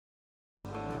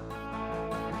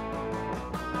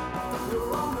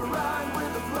You're on the ride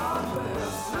with the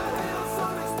progress. The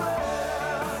Hillsong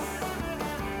Express.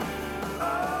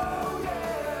 Oh,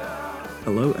 yeah.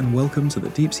 Hello and welcome to the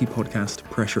Deep Sea podcast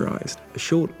Pressurised, a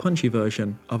short, punchy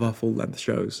version of our full-length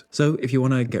shows. So if you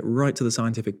want to get right to the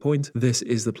scientific point, this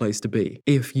is the place to be.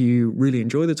 If you really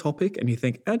enjoy the topic and you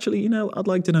think, actually, I'd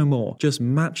like to know more, just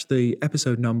match the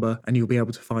episode number and you'll be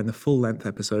able to find the full-length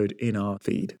episode in our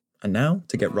feed. And now,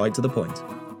 to get right to the point.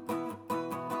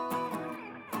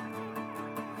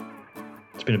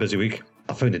 It's been a busy week.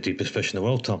 I found the deepest fish in the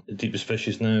world, Tom. The deepest fish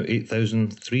is now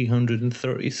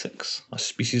 8,336, a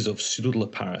species of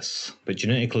Pseudoleparis. But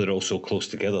genetically, they're all so close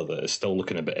together that it's still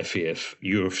looking a bit iffy if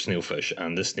your snailfish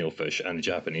and this snailfish and the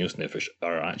Japanese snailfish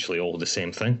are actually all the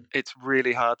same thing. It's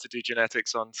really hard to do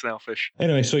genetics on snailfish.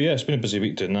 Anyway, so yeah, it's been a busy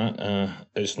week doing that.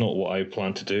 It's not what I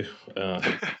planned to do.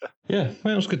 Yeah,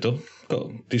 well, it was good though.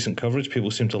 Got decent coverage. People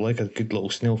seem to like a good little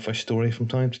snailfish story from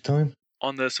time to time.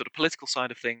 On the sort of political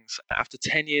side of things, after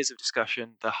 10 years of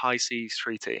discussion, the High Seas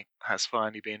Treaty has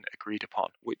finally been agreed upon,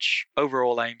 which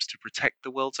overall aims to protect the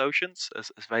world's oceans,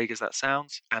 as vague as that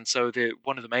sounds. And so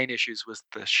one of the main issues was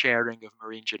the sharing of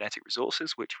marine genetic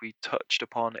resources, which we touched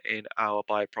upon in our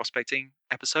bioprospecting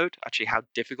episode, actually how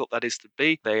difficult that is to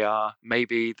be. They are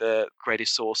maybe the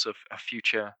greatest source of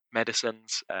future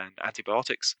medicines and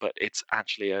antibiotics, but it's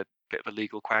actually a bit of a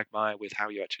legal quagmire with how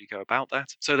you actually go about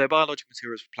that. So they're biological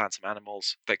materials for plants and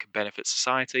animals that can benefit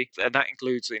society, and that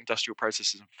includes the industrial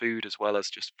processes and food as well as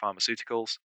just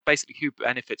pharmaceuticals. Basically, who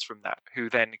benefits from that? Who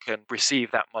then can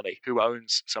receive that money? Who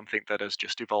owns something that has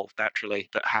just evolved naturally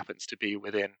that happens to be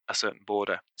within a certain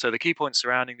border? So the key points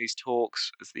surrounding these talks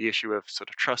is the issue of sort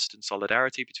of trust and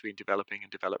solidarity between developing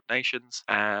and developed nations,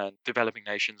 and developing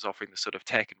nations offering the sort of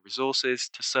tech and resources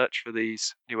to search for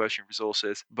these new ocean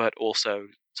resources, but also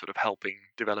sort of helping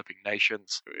developing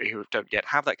nations who don't yet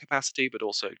have that capacity, but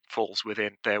also falls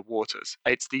within their waters.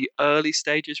 It's the early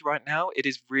stages right now. It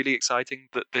is really exciting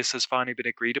that this has finally been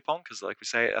agreed upon, because like we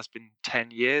say, it has been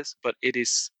 10 years, but it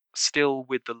is still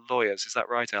with the lawyers. Is that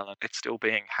right, Alan? It's still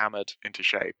being hammered into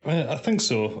shape. I think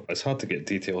so. It's hard to get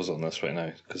details on this right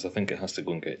now because I think it has to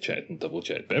go and get checked and double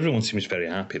checked. But everyone seems very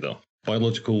happy though.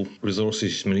 Biological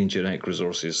resources, marine genetic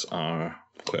resources are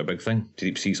quite a big thing.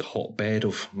 Deep sea's a hotbed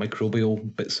of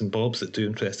microbial bits and bobs that do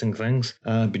interesting things.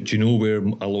 But do you know where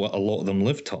a lot of them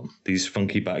live, Tom? These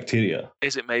funky bacteria.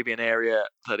 Is it maybe an area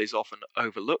that is often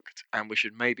overlooked and we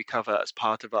should maybe cover as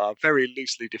part of our very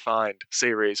loosely defined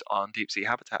series on deep sea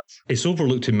habitats? It's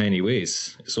overlooked in many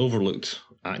ways. It's overlooked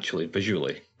actually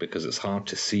visually because it's hard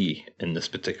to see in this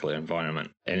particular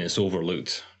environment. And it's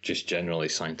overlooked just generally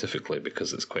scientifically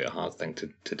because it's quite a hard thing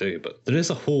to do. But there is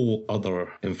a whole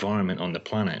other environment on the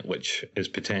planet which is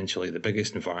potentially the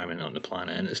biggest environment on the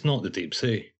planet, and it's not the deep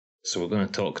sea. So we're going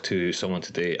to talk to someone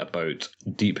today about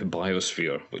deep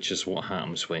biosphere, which is what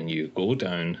happens when you go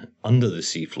down under the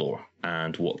seafloor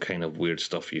and what kind of weird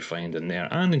stuff you find in there,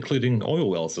 and including oil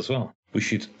wells as well. We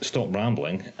should stop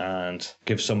rambling and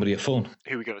give somebody a phone.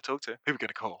 Who are we going to talk to? Who are we going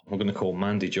to call? We're going to call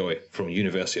Mandy Joye from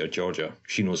University of Georgia.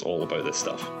 She knows all about this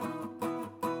stuff.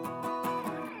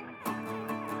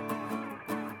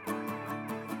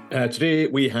 Today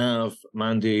we have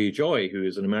Mandy Joye, who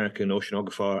is an American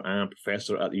oceanographer and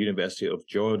professor at the University of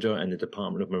Georgia in the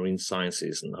Department of Marine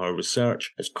Sciences, and her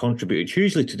research has contributed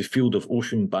hugely to the field of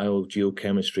ocean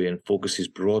biogeochemistry and focuses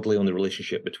broadly on the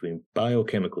relationship between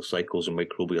biochemical cycles and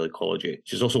microbial ecology.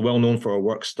 She's also well known for her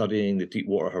work studying the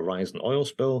Deepwater Horizon oil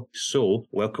spill. So,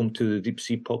 welcome to the Deep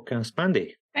Sea Podcast,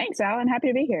 Mandy. Thanks, Alan. Happy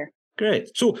to be here. Great.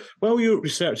 So, while your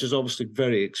research is obviously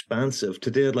very expansive,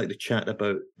 today I'd like to chat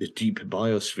about the deep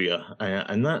biosphere,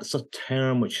 and that's a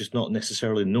term which is not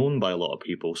necessarily known by a lot of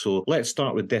people. So let's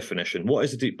start with definition. What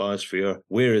is the deep biosphere?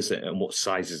 Where is it? And what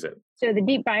size is it? So the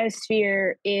deep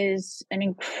biosphere is an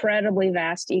incredibly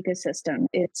vast ecosystem.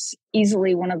 It's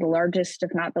easily one of the largest,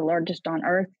 if not the largest on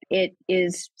Earth. It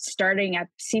is starting at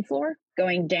seafloor,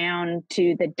 going down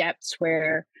to the depths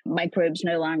where microbes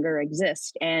no longer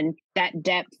exist. And that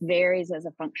depth varies as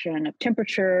a function of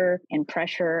temperature and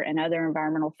pressure and other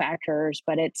environmental factors,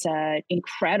 but it's an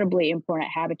incredibly important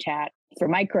habitat for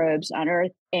microbes on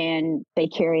Earth, and they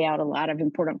carry out a lot of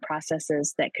important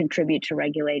processes that contribute to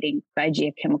regulating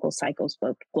biogeochemical cycles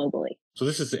both globally. So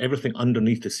this is everything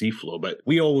underneath the seafloor, but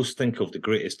we always think of the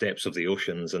greatest depths of the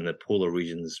oceans and the polar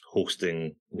regions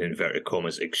hosting, in inverted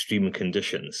commas, extreme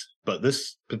conditions. But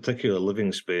this particular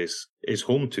living space is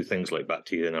home to things like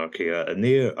bacteria and archaea, and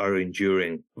they are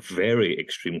enduring very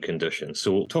extreme conditions.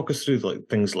 So talk us through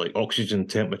things like oxygen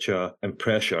temperature and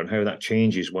pressure and how that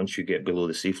changes once you get below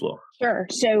the seafloor. Sure.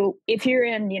 So if you're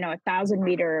in imagine,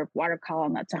 1,000-meter water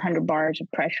column, that's 100 bars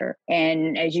of pressure.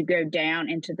 And as you go down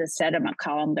into the sediment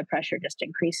column, the pressure just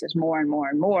increases more and more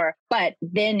and more. But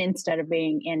then instead of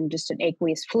being in just an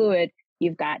aqueous fluid,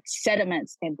 you've got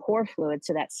sediments and pore fluid.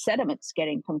 So that sediment's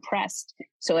getting compressed.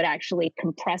 So it actually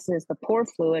compresses the pore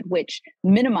fluid, which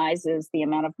minimizes the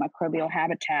amount of microbial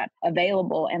habitat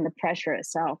available, and the pressure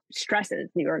itself stresses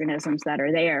the organisms that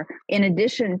are there. In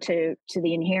addition to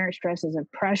the inherent stresses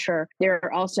of pressure, there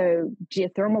are also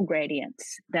geothermal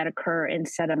gradients that occur in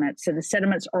sediments. So the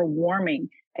sediments are warming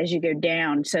as you go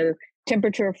down. So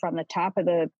temperature from the top of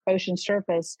the ocean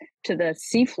surface to the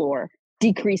seafloor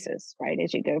decreases, right?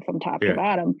 As you go from top to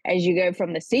bottom. As you go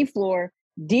from the seafloor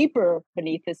deeper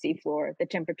beneath the seafloor, the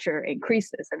temperature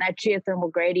increases. And that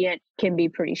geothermal gradient can be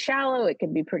pretty shallow. It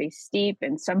can be pretty steep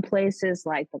in some places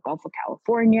like the Gulf of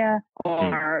California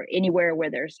or anywhere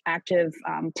where there's active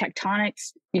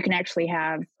tectonics. You can actually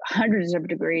have hundreds of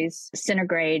degrees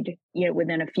centigrade,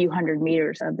 within a few hundred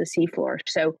meters of the seafloor.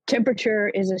 So temperature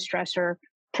is a stressor.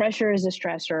 Pressure is a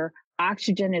stressor.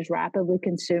 Oxygen is rapidly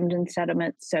consumed in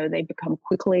sediments, so they become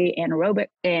quickly anaerobic,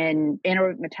 and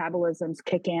anaerobic metabolisms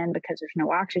kick in because there's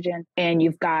no oxygen. And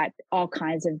you've got all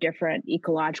kinds of different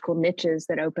ecological niches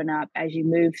that open up as you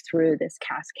move through this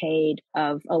cascade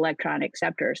of electron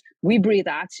acceptors. We breathe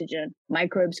oxygen.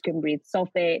 Microbes can breathe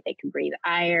sulfate. They can breathe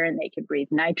iron. They can breathe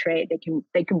nitrate.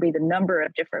 They can breathe a number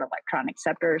of different electron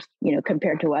acceptors,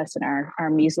 compared to us and our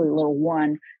measly little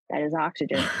one that is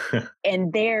oxygen.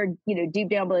 And there, deep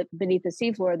down beneath the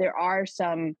seafloor, there are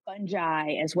some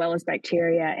fungi as well as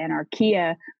bacteria and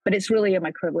archaea, but it's really a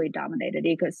microbially dominated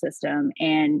ecosystem.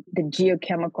 And the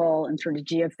geochemical and sort of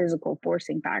geophysical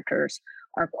forcing factors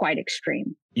are quite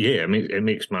extreme. Yeah, I mean, it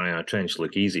makes Mariana Trench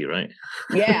look easy, right?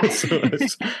 Yeah. So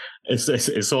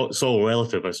it's all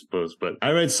relative, I suppose. But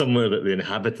I read somewhere that the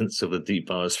inhabitants of the deep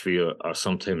biosphere are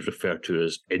sometimes referred to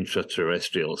as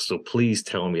intraterrestrials. So please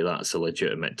tell me that's a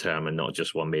legitimate term and not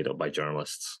just one made up by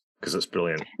journalists, because it's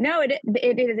brilliant. No, it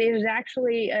is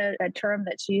actually a term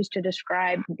that's used to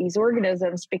describe these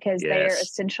organisms because they are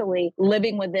essentially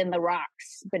living within the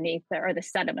rocks beneath the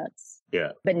sediments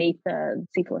beneath the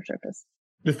seafloor surface.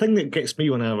 The thing that gets me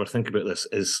when I ever think about this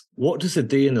is, what does a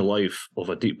day in the life of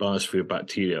a deep biosphere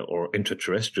bacteria or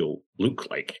intraterrestrial look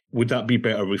like? Would that be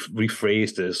better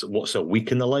rephrased as, what's a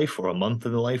week in the life, or a month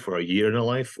in the life, or a year in the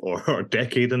life, or a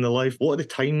decade in the life? What are the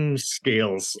time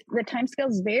scales? The time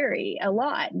scales vary a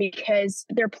lot because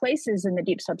there are places in the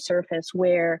deep subsurface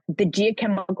where the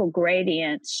geochemical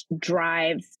gradients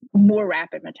drive more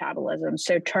rapid metabolism.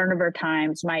 So turnover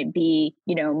times might be,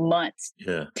 months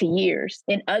to years.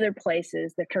 In other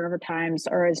places, the turnover times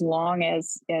are as long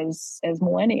as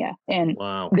millennia. And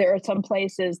there are some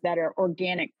places that are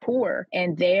organic poor,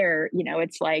 and there,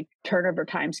 it's like turnover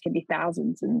times can be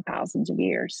thousands and thousands of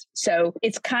years. So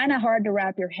it's kind of hard to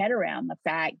wrap your head around the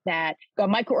fact that a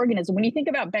microorganism, when you think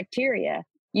about bacteria,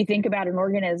 you think about an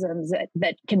organism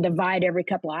that can divide every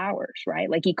couple of hours, right?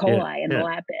 Like E. coli in the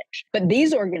lab bench. But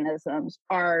these organisms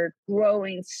are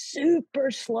growing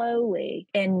super slowly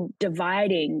and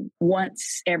dividing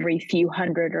once every few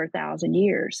hundred or thousand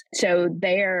years. So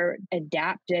they're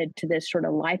adapted to this sort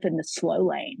of life in the slow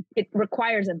lane. It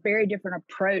requires a very different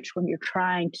approach when you're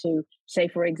trying to, say,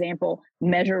 for example,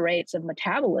 measure rates of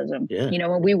metabolism.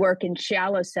 When we work in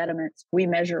shallow sediments, we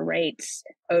measure rates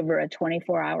over a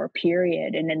 24-hour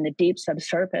period. And in the deep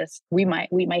subsurface, we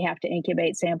may have to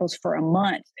incubate samples for a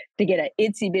month to get an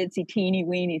itsy bitsy teeny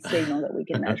weeny signal that we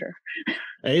can measure.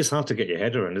 It is hard to get your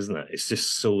head around, isn't it? It's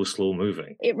just so slow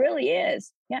moving. It really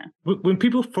is. Yeah. When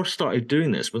people first started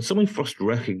doing this, when someone first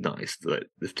recognized that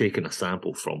they've taken a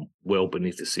sample from well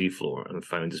beneath the seafloor and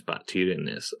found this bacteria in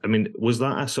this, I mean, was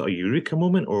that a sort of eureka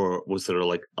moment, or was there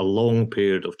like a long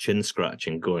period of chin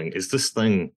scratching going, is this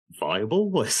thing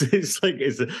viable? It's like,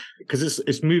 because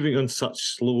it's moving on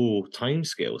such slow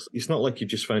timescales. It's not like you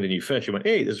just found a new fish. You went,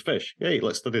 hey, there's a fish. Hey,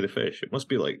 let's study the fish. It must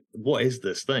be like, what is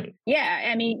this thing? Yeah,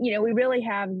 I mean, we really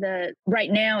have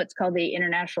right now it's called the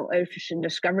International Ocean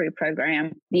Discovery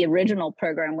Program. The original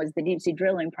program was the Deep Sea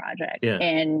Drilling Project.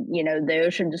 And, the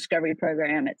Ocean Discovery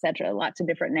Program, et cetera, lots of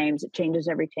different names. It changes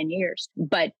every 10 years.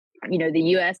 But the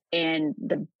US and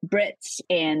the Brits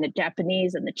and the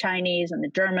Japanese and the Chinese and the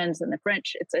Germans and the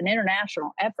French, it's an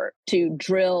international effort to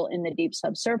drill in the deep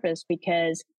subsurface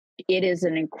because it is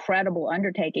an incredible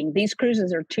undertaking. These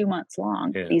cruises are 2 months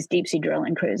long, these deep sea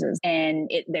drilling cruises.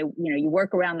 And you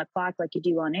work around the clock like you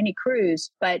do on any cruise,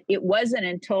 but it wasn't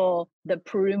until the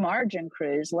Peru Margin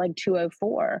cruise, leg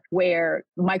 204, where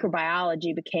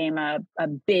microbiology became a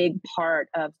big part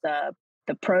of the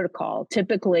protocol.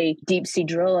 Typically, deep sea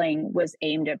drilling was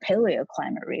aimed at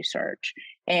paleoclimate research.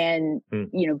 And,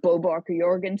 Bo Barker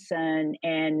Jorgensen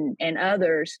and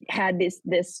others had this,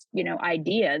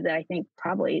 idea that I think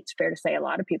probably it's fair to say a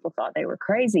lot of people thought they were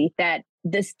crazy, that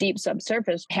this deep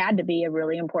subsurface had to be a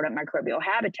really important microbial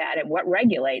habitat, and what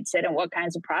regulates it and what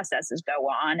kinds of processes go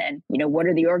on, and what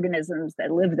are the organisms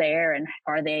that live there, and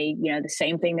are they the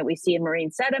same thing that we see in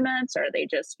marine sediments, or are they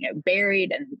just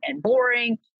buried and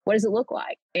boring? What does it look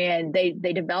like? And they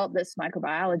developed this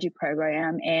microbiology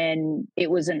program, and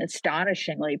it was an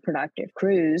astonishingly productive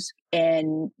cruise.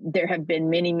 And there have been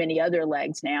many, many other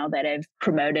legs now that have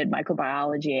promoted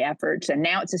microbiology efforts. And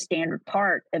now it's a standard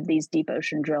part of these deep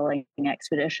ocean drilling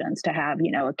expeditions to have,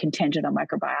 a contingent of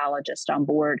microbiologists on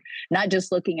board, not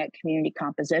just looking at community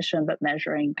composition, but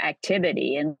measuring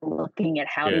activity and looking at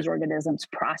how these organisms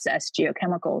process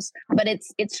geochemicals. But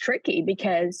it's tricky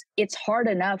because it's hard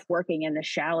enough working in the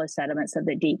shallow sediments of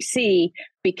the deep sea,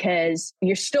 because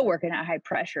you're still working at high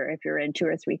pressure if you're in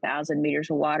 2,000 or 3,000 meters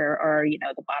of water, or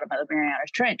the bottom of the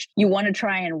Marianas Trench. You want to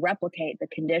try and replicate the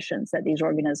conditions that these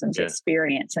organisms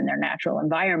experience in their natural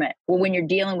environment. Well, when you're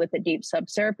dealing with the deep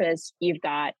subsurface, you've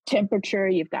got temperature,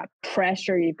 you've got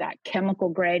pressure, you've got chemical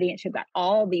gradients, you've got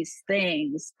all these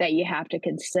things that you have to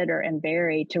consider and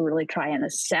vary to really try and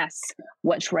assess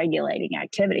what's regulating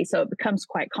activity. So it becomes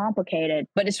quite complicated,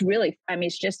 but it's really,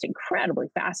 it's just incredibly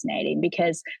fascinating,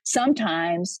 because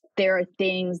sometimes there are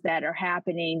things that are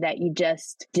happening that you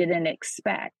just didn't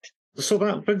expect. So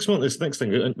that brings me on this next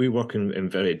thing. We work in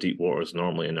very deep waters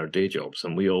normally in our day jobs,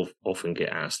 and we often get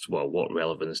asked, well, what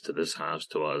relevance do this have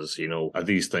to us? Are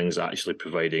these things actually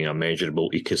providing a measurable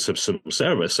ecosystem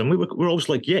service? And we're always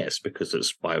like, yes, because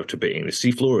it's bioturbating the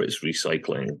seafloor, it's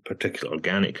recycling particular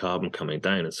organic carbon coming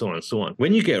down, and so on and so on.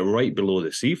 When you get right below the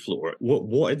seafloor,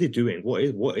 what are they doing?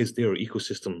 What is their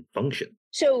ecosystem function?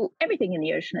 So everything in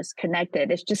the ocean is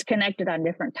connected. It's just connected on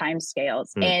different time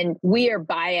scales. And we are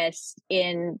biased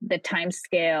in the time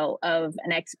scale of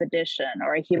an expedition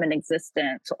or a human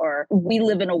existence, or we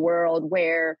live in a world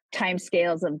where time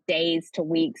scales of days to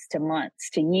weeks to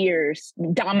months to years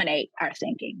dominate our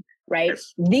thinking. Right?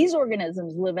 Yes. These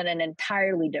organisms live in an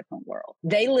entirely different world.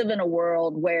 They live in a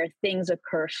world where things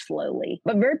occur slowly,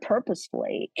 but very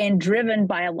purposefully, and driven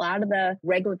by a lot of the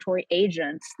regulatory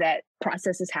agents that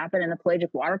processes happen in the pelagic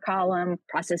water column,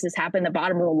 processes happen in the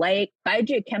bottom of the lake.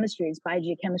 Biogeochemistry is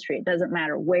biogeochemistry. It doesn't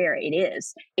matter where it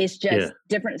is. It's just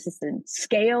differences in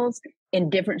scales and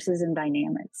differences in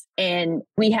dynamics. And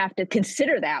we have to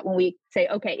consider that when we say,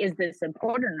 okay, is this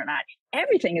important or not?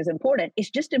 Everything is important. It's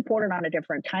just important on a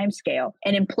different time scale.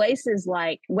 And in places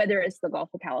like, whether it's the Gulf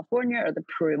of California or the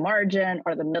Peru margin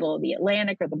or the middle of the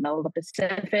Atlantic or the middle of the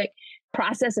Pacific,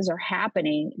 processes are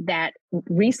happening that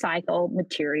recycle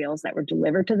materials that were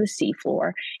delivered to the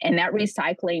seafloor. And that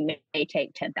recycling may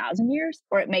take 10,000 years,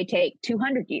 or it may take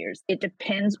 200 years. It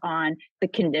depends on the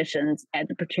conditions at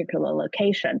the particular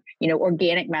location,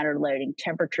 organic matter loading,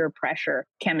 temperature, pressure,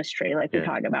 chemistry, like we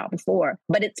talked about before.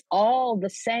 But it's all the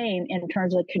same in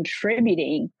terms of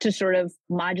contributing to sort of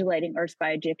modulating Earth's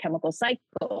biogeochemical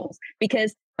cycles,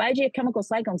 because biogeochemical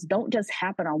cycles don't just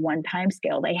happen on one time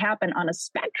scale. They happen on a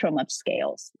spectrum of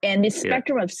scales. And this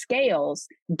spectrum of scales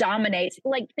dominates,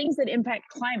 like, things that impact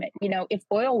climate. If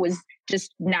oil was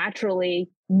just naturally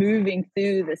moving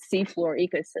through the seafloor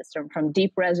ecosystem from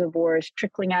deep reservoirs,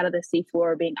 trickling out of the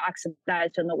seafloor, being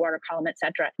oxidized in the water column, et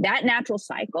cetera, that natural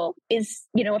cycle is,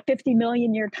 a 50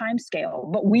 million year time scale.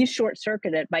 But we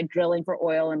short-circuited by drilling for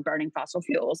oil and burning fossil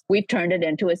fuels. We've turned it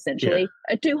into essentially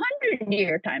a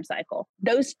 200-year time cycle.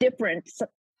 Those different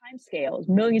time scales,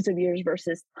 millions of years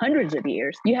versus hundreds of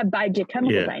years, you have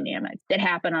biogeochemical dynamics that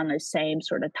happen on those same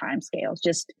sort of time scales,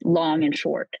 just long and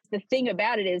short. The thing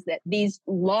about it is that these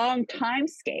long time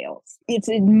scales, it's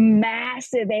a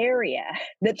massive area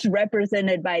that's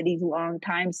represented by these long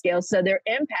time scales. So their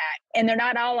impact, and they're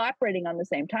not all operating on the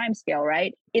same time scale,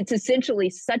 right? It's essentially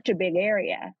such a big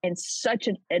area and such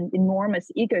an enormous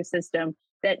ecosystem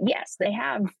that, yes, they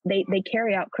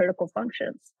carry out critical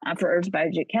functions for Earth's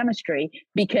biogeochemistry,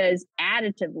 because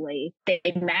additively they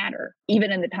matter,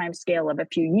 even in the time scale of a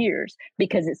few years,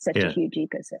 because it's such a huge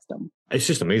ecosystem. It's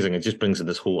just amazing. It just brings in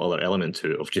this whole other element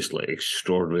to it of just like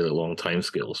extraordinarily long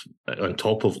timescales on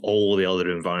top of all the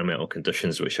other environmental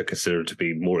conditions, which are considered to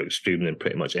be more extreme than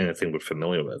pretty much anything we're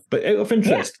familiar with. But out of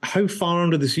interest, how far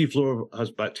under the seafloor has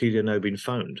bacteria now been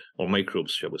found, or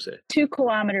microbes, shall we say? 2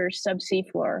 kilometers subsea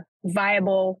floor,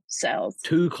 viable cells.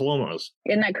 2 kilometers.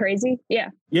 Isn't that crazy? Yeah.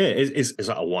 Yeah. Is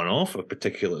that a one-off, a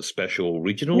particular special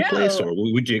regional place, or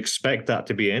would you expect that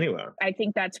to be anywhere? I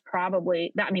think that's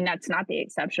probably, that's not the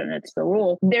exception. It's the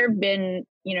rule. There have been,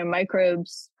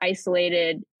 microbes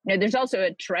isolated there's also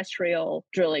a terrestrial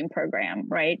drilling program,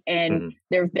 right? And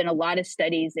there have been a lot of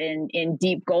studies in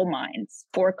deep gold mines,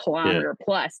 4 kilometer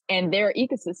plus, and there are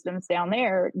ecosystems down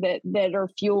there that are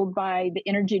fueled by the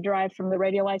energy derived from the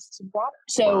radiolysis of water.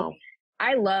 So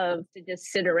I love to just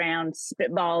sit around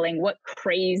spitballing what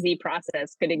crazy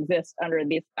process could exist under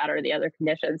that or the other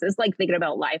conditions. It's like thinking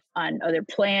about life on other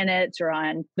planets or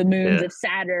on the moons of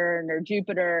Saturn or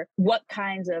Jupiter. What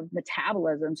kinds of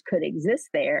metabolisms could exist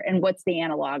there, and what's the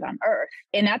analog on Earth?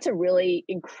 And that's a really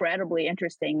incredibly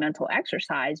interesting mental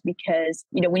exercise because,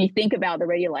 when you think about the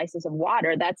radiolysis of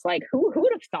water, that's like, who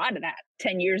would have thought of that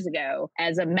 10 years ago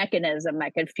as a mechanism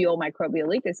that could fuel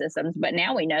microbial ecosystems? But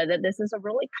now we know that this is a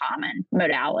really common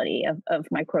modality of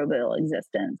microbial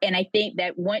existence. And I think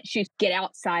that once you get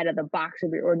outside of the box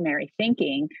of your ordinary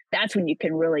thinking, that's when you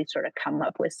can really sort of come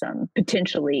up with some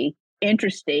potentially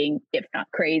interesting, if not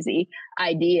crazy,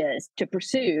 ideas to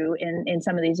pursue in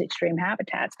some of these extreme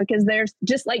habitats, because there's,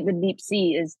 just like the deep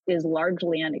sea is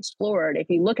largely unexplored. If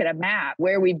you look at a map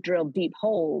where we've drilled deep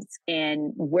holes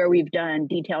and where we've done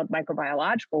detailed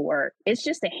microbiological work, it's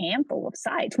just a handful of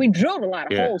sites. We've drilled a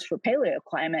lot of holes for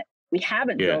paleoclimate. We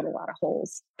haven't drilled a lot of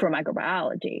holes for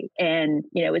microbiology. And,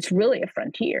 it's really a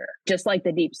frontier. Just like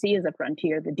the deep sea is a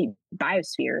frontier, the deep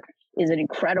biosphere is an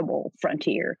incredible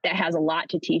frontier that has a lot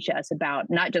to teach us about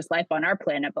not just life on our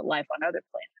planet, but life on other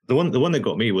planets. The one that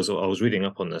got me was, I was reading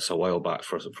up on this a while back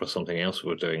for something else we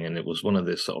were doing, and it was one of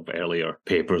the sort of earlier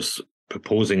papers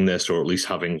proposing this, or at least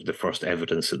having the first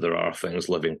evidence that there are things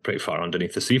living pretty far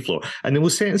underneath the seafloor. And there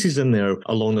was sentences in there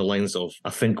along the lines of, I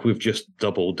think we've just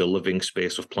doubled the living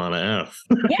space of planet Earth.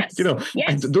 Yes.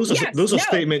 And those are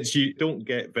statements you don't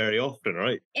get very often,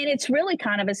 right? And it's really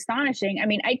kind of astonishing. I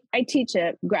mean, I teach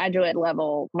a graduate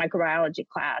level microbiology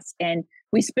class, and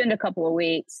we spend a couple of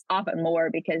weeks, often more,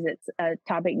 because it's a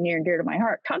topic near and dear to my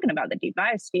heart, talking about the deep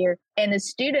biosphere. And the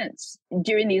students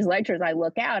during these lectures, I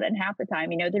look out, and half the time,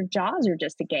 their jaws are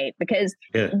just agape because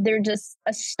they're just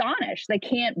astonished. They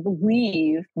can't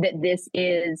believe that this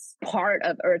is part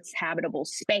of Earth's habitable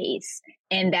space,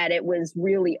 and that it was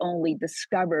really only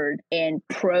discovered and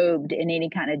probed in any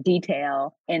kind of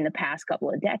detail in the past couple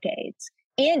of decades.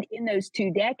 And in those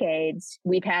 2 decades,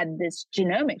 we've had this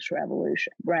genomics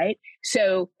revolution, right?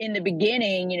 So in the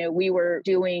beginning, we were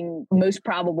doing most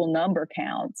probable number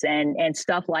counts and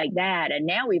stuff like that. And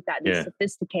now we've got these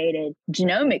sophisticated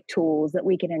genomic tools that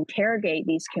we can interrogate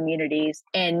these communities,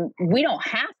 and we don't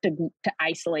have to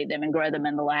isolate them and grow them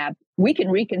in the lab. We can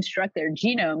reconstruct their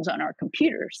genomes on our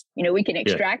computers. We can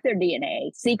extract their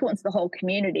DNA, sequence the whole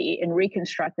community, and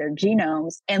reconstruct their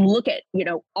genomes and look at,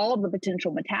 all the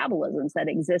potential metabolisms that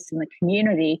exist in the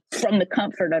community from the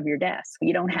comfort of your desk.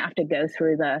 You don't have to go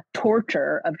through the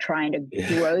torture of trying to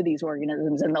grow these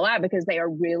organisms in the lab, because they are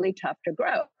really tough to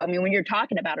grow. I mean, when you're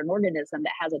talking about an organism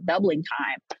that has a doubling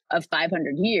time of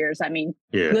 500 years, I mean,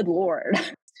 good Lord.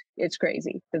 It's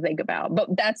crazy to think about, but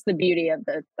that's the beauty of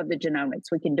the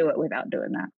genomics. We can do it without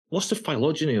doing that. What's the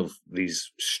phylogeny of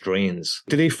these strains?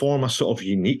 Do they form a sort of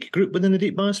unique group within the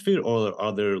deep biosphere, or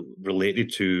are they related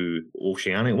to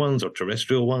oceanic ones or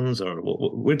terrestrial ones, or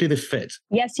where do they fit?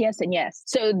 Yes, and yes.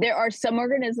 So there are some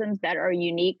organisms that are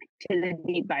unique to the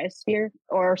deep biosphere,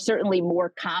 or certainly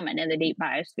more common in the deep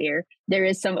biosphere. There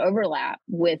is some overlap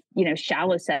with,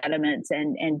 shallow sediments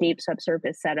and deep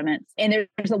subsurface sediments. And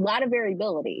there's a lot of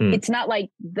variability. It's not like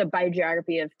the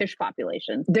biogeography of fish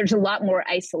populations. There's a lot more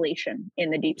isolation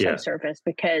in the deep subsurface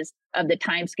because of the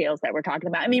timescales that we're talking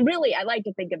about. I mean, really, I like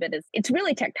to think of it as it's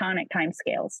really tectonic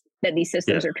timescales that these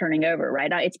systems are turning over,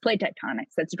 right? It's plate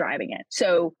tectonics that's driving it.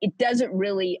 So it doesn't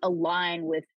really align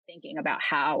with thinking about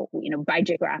how,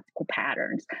 biogeographical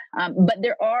patterns. But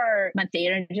there are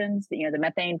methanogens, the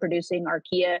methane producing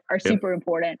archaea are super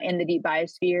important in the deep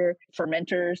biosphere.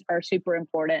 Fermenters are super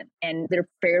important, and they're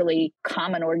fairly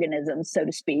common organisms, so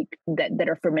to speak, that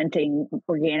are fermenting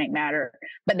organic matter.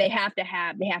 But they have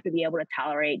to be able to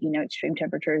tolerate, extreme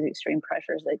temperatures, extreme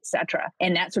pressures, etc.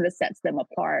 And that sort of sets them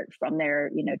apart from their,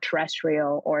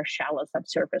 terrestrial or shallow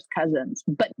subsurface cousins.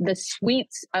 But the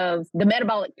sweets of the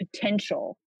metabolic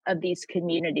potential of these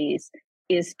communities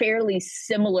is fairly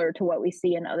similar to what we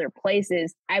see in other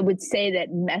places. I would say that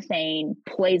methane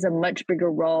plays a much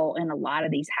bigger role in a lot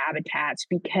of these habitats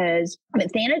because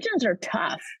methanogens are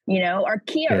tough.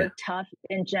 Archaea are tough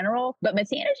in general, but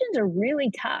methanogens are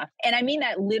really tough. And I mean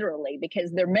that literally,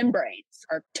 because their membranes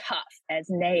are tough as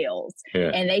nails,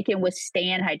 and they can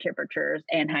withstand high temperatures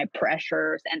and high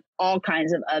pressures and all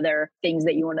kinds of other things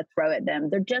that you want to throw at them.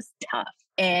 They're just tough.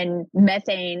 And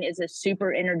methane is a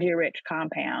super energy rich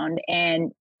compound.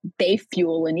 And they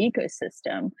fuel an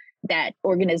ecosystem that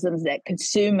organisms that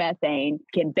consume methane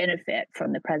can benefit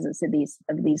from the presence of these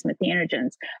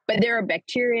methanogens. But there are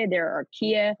bacteria, there are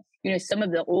archaea. Some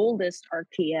of the oldest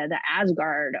archaea, the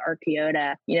Asgard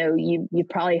archaeota. You've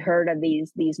probably heard of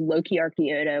these Loki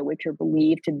archaeota, which are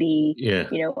believed to be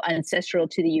ancestral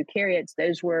to the eukaryotes.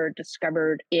 Those were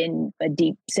discovered in a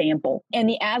deep sample, and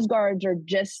the Asgards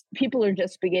people are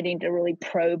just beginning to really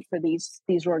probe for these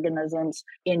organisms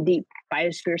in deep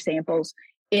biosphere samples.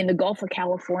 In the Gulf of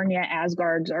California,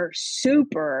 Asgards are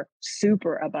super,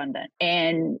 super abundant.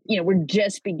 And, we're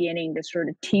just beginning to sort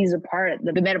of tease apart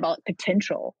the metabolic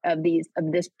potential of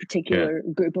this particular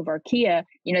group of archaea.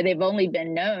 They've only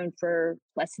been known for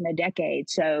less than a decade.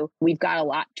 So we've got a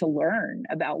lot to learn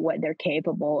about what they're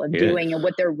capable of doing and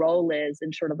what their role is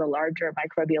in sort of the larger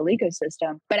microbial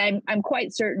ecosystem. But I'm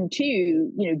quite certain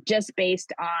too, just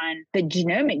based on the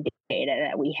genomic data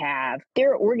that we have,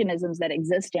 there are organisms that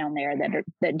exist down there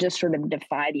that just sort of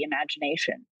defy the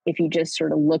imagination. If you just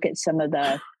sort of look at some of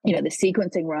the, the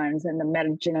sequencing runs and the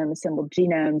metagenome assembled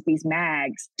genomes, these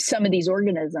MAGs, some of these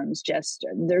organisms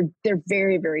they're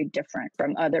very, very different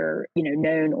from other,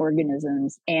 known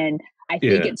organisms. And I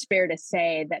think it's fair to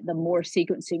say that the more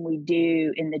sequencing we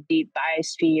do in the deep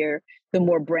biosphere, the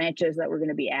more branches that we're going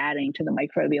to be adding to the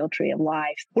microbial tree of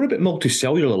life. What about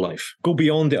multicellular life? Go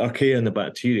beyond the archaea and the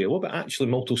bacteria. What about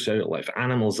actually multicellular life,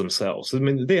 animals themselves? I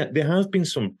mean, there have been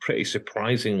some pretty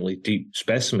surprisingly deep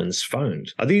specimens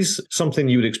found. Are these something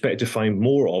you would expect to find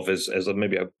more of as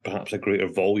perhaps a greater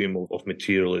volume of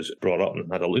material is brought up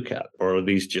and had a look at? Or are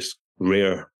these just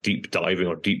rare deep diving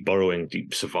or deep burrowing,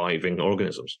 deep surviving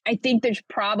organisms? I think there's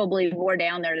probably more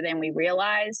down there than we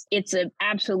realize. It's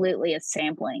absolutely a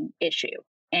sampling issue.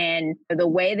 And the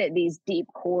way that these deep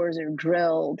cores are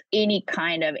drilled, any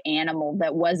kind of animal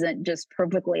that wasn't just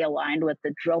perfectly aligned with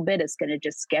the drill bit is going to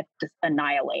just get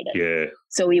annihilated. Yeah.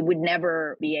 So we would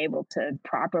never be able to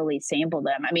properly sample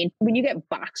them. I mean, when you get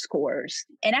box cores,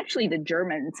 and actually the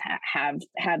Germans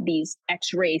have these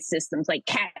X-ray systems like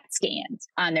CAT scans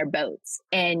on their boats.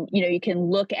 And, you can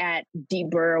look at deep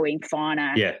burrowing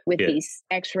fauna with these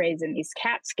X-rays and these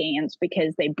CAT scans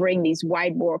because they bring these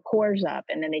wide bore cores up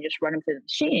and then they just run them through the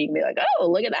machine and be like, oh,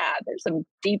 look at that. There's some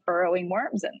deep burrowing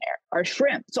worms in there or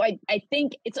shrimp. So I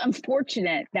think it's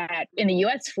unfortunate that in the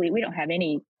US fleet, we don't have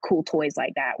any cool toys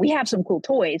like that. We have some cool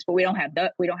toys, but we don't have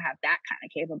that kind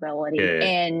of capability.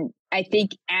 And I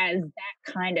think as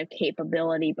that kind of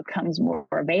capability becomes more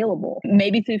available,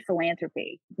 maybe through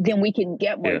philanthropy, then we can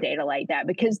get more data like that,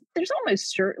 because there's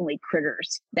almost certainly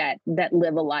critters that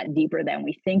live a lot deeper than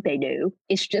we think they do.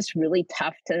 It's just really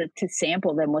tough to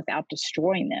sample them without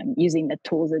destroying them using the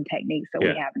tools and techniques that we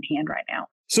have in hand right now.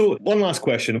 So one last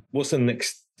question. What's the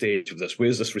next stage of this?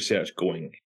 Where's this research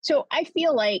going? So I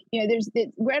feel like,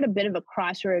 we're at a bit of a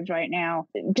crossroads right now.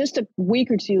 Just a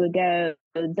week or two ago,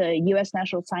 the U.S.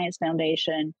 National Science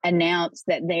Foundation announced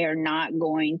that they are not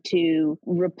going to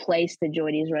replace the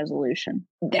JOIDES resolution.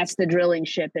 That's the drilling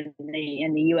ship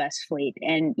in the U.S. fleet.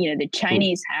 And, the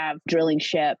Chinese have drilling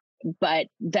ship, but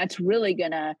that's really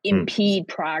going to impede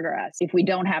progress if we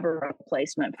don't have a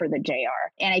replacement for the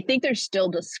JR. And I think there's still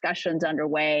discussions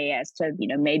underway as to,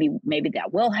 maybe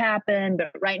that will happen.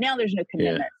 But right now there's no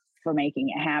commitment for making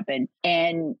it happen.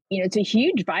 And, it's a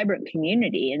huge, vibrant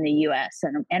community in the US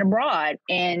and abroad.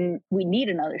 And we need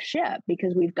another ship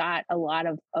because we've got a lot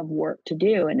of work to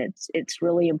do. And it's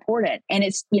really important. And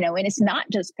it's not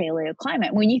just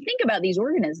paleoclimate. When you think about these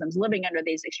organisms living under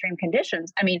these extreme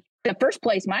conditions, I mean, the first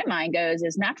place my mind goes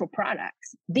is natural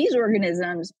products. These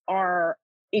organisms are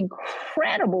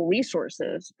incredible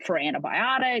resources for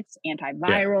antibiotics,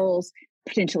 antivirals,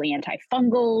 potentially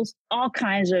antifungals, all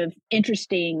kinds of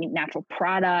interesting natural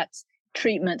products,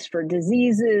 treatments for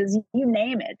diseases, you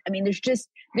name it. I mean,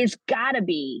 there's got to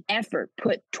be effort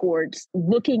put towards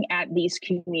looking at these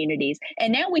communities.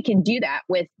 And now we can do that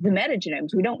with the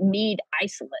metagenomes. We don't need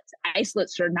isolates.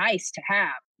 Isolates are nice to have,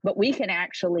 but we can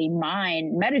actually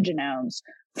mine metagenomes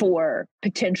for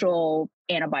potential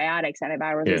antibiotics,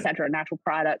 antivirals, et cetera, natural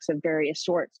products of various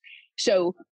sorts.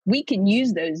 So we can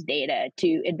use those data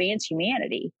to advance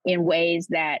humanity in ways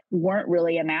that weren't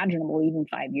really imaginable even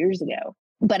 5 years ago.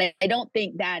 But I don't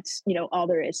think that's, all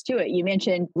there is to it. You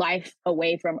mentioned life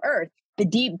away from Earth. The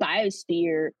deep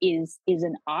biosphere is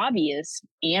an obvious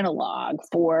analog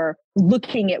for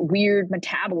looking at weird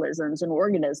metabolisms and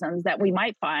organisms that we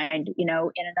might find, in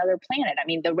another planet. I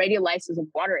mean, the radiolysis of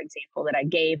water example that I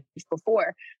gave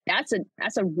before, that's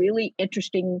a really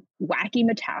interesting, wacky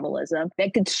metabolism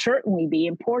that could certainly be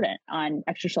important on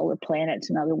extrasolar planets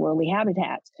and other worldly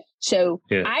habitats. So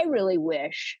I really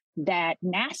wish that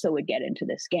NASA would get into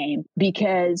this game,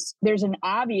 because there's an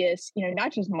obvious,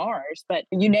 not just Mars, but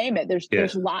you name it,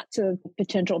 there's lots of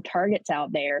potential targets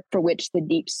out there for which the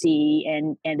deep sea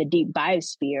and the deep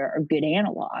biosphere are good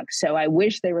analogs. So I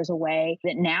wish there was a way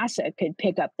that NASA could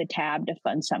pick up the tab to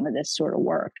fund some of this sort of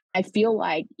work. I feel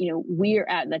like, we're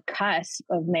at the cusp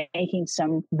of making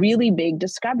some really big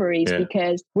discoveries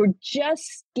because we're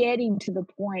just getting to the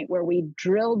point where we've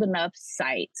drilled enough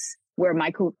sites where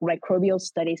microbial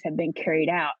studies have been carried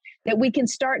out that we can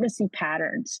start to see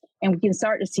patterns and we can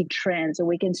start to see trends, and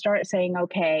we can start saying,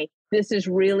 okay, this is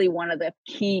really one of the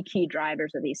key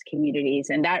drivers of these communities.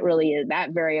 And that really is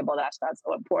that variable. That's not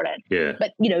so important. Yeah.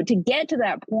 But, to get to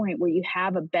that point where you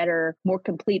have a better, more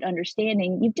complete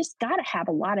understanding, you've just got to have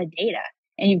a lot of data.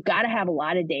 And you've got to have a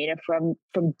lot of data from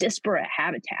disparate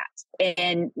habitats.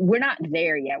 And we're not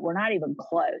there yet. We're not even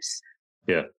close.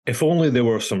 Yeah. If only there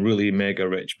were some really mega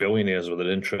rich billionaires with an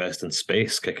interest in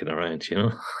space kicking around,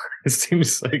 It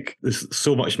seems like there's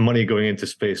so much money going into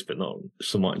space, but not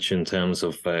so much in terms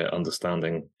of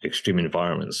understanding extreme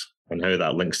environments and how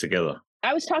that links together.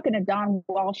 I was talking to Don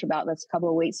Walsh about this a couple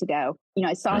of weeks ago.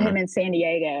 I saw him in San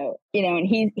Diego, and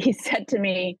he said to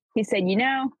me, he said,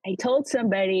 I told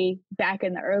somebody back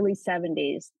in the early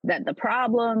 70s that the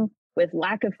problem with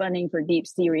lack of funding for deep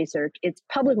sea research, it's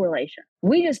public relations.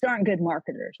 We just aren't good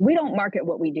marketers. We don't market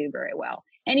what we do very well.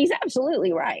 And he's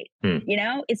absolutely right.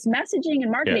 It's messaging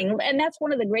and marketing. Yeah. And that's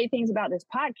one of the great things about this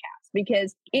podcast,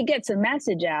 because it gets a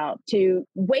message out to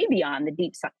way beyond the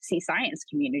deep sea science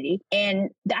community. And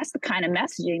that's the kind of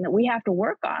messaging that we have to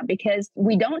work on, because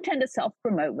we don't tend to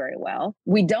self-promote very well.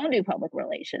 We don't do public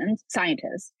relations,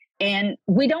 scientists. And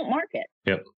we don't market.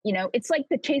 Yep. It's like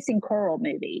the Chasing Coral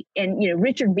movie. And,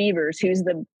 Richard Beavers, who's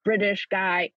the British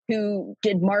guy who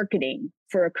did marketing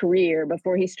for a career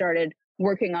before he started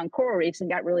working on coral reefs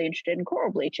and got really interested in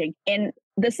coral bleaching. And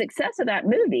the success of that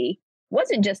movie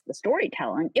wasn't just the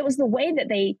storytelling. It was the way that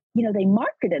they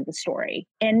marketed the story.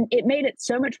 And it made it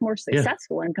so much more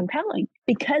successful and compelling,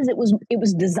 because it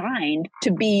was designed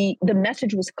to be, the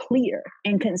message was clear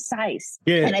and concise.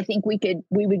 Yeah. And I think we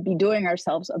would be doing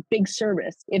ourselves a big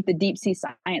service if the deep sea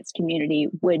science community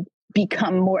would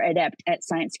become more adept at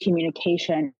science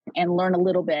communication and learn a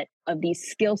little bit of these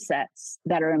skill sets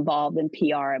that are involved in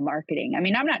PR and marketing. I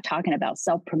mean, I'm not talking about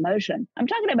self-promotion. I'm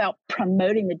talking about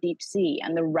promoting the deep sea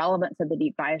and the relevance of the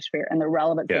deep biosphere and the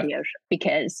relevance of the ocean,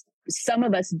 because some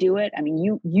of us do it. I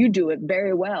mean, you do it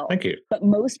very well. Thank you. But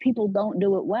most people don't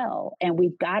do it well, and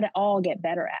we've got to all get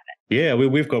better at it. Yeah,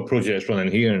 we've got projects running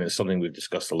here, and it's something we've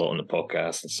discussed a lot on the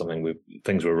podcast, and something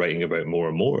things we're writing about more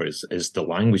and more is the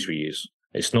language we use.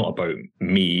 It's not about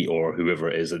me or whoever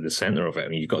it is at the center of it. I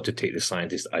mean, you've got to take the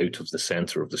scientist out of the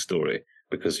center of the story,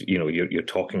 because, you're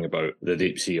talking about the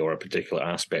deep sea or a particular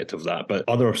aspect of that. But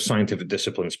other scientific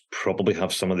disciplines probably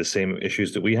have some of the same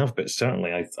issues that we have. But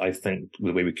certainly, I think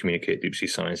the way we communicate deep sea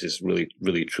science is really,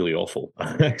 really, truly awful.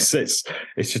 It's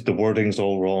just the wording's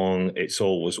all wrong. It's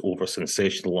always over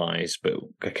sensationalized,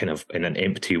 but kind of in an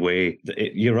empty way.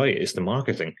 You're right. It's the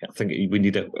marketing. I think we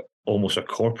need almost a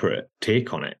corporate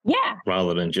take on it. Yeah.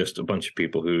 Rather than just a bunch of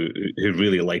people who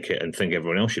really like it and think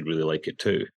everyone else should really like it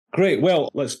too. Great. Well,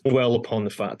 let's dwell upon the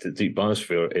fact that deep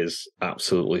biosphere is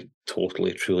absolutely,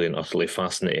 totally, truly, and utterly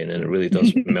fascinating, and it really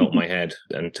does melt my head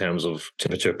in terms of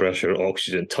temperature, pressure,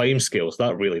 oxygen, timescales.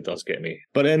 That really does get me.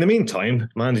 But in the meantime,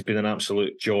 Mandy's been an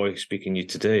absolute joy speaking to you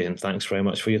today, and thanks very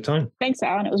much for your time. Thanks,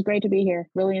 Alan. It was great to be here.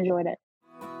 Really enjoyed it.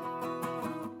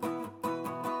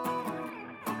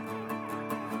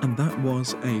 And that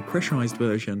was a pressurized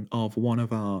version of one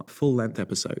of our full-length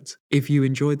episodes. If you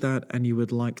enjoyed that and you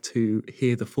would like to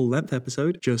hear the full-length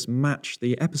episode, just match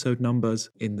the episode numbers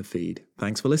in the feed.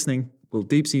 Thanks for listening. We'll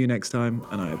deep see you next time,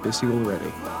 and I abyss you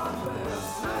already.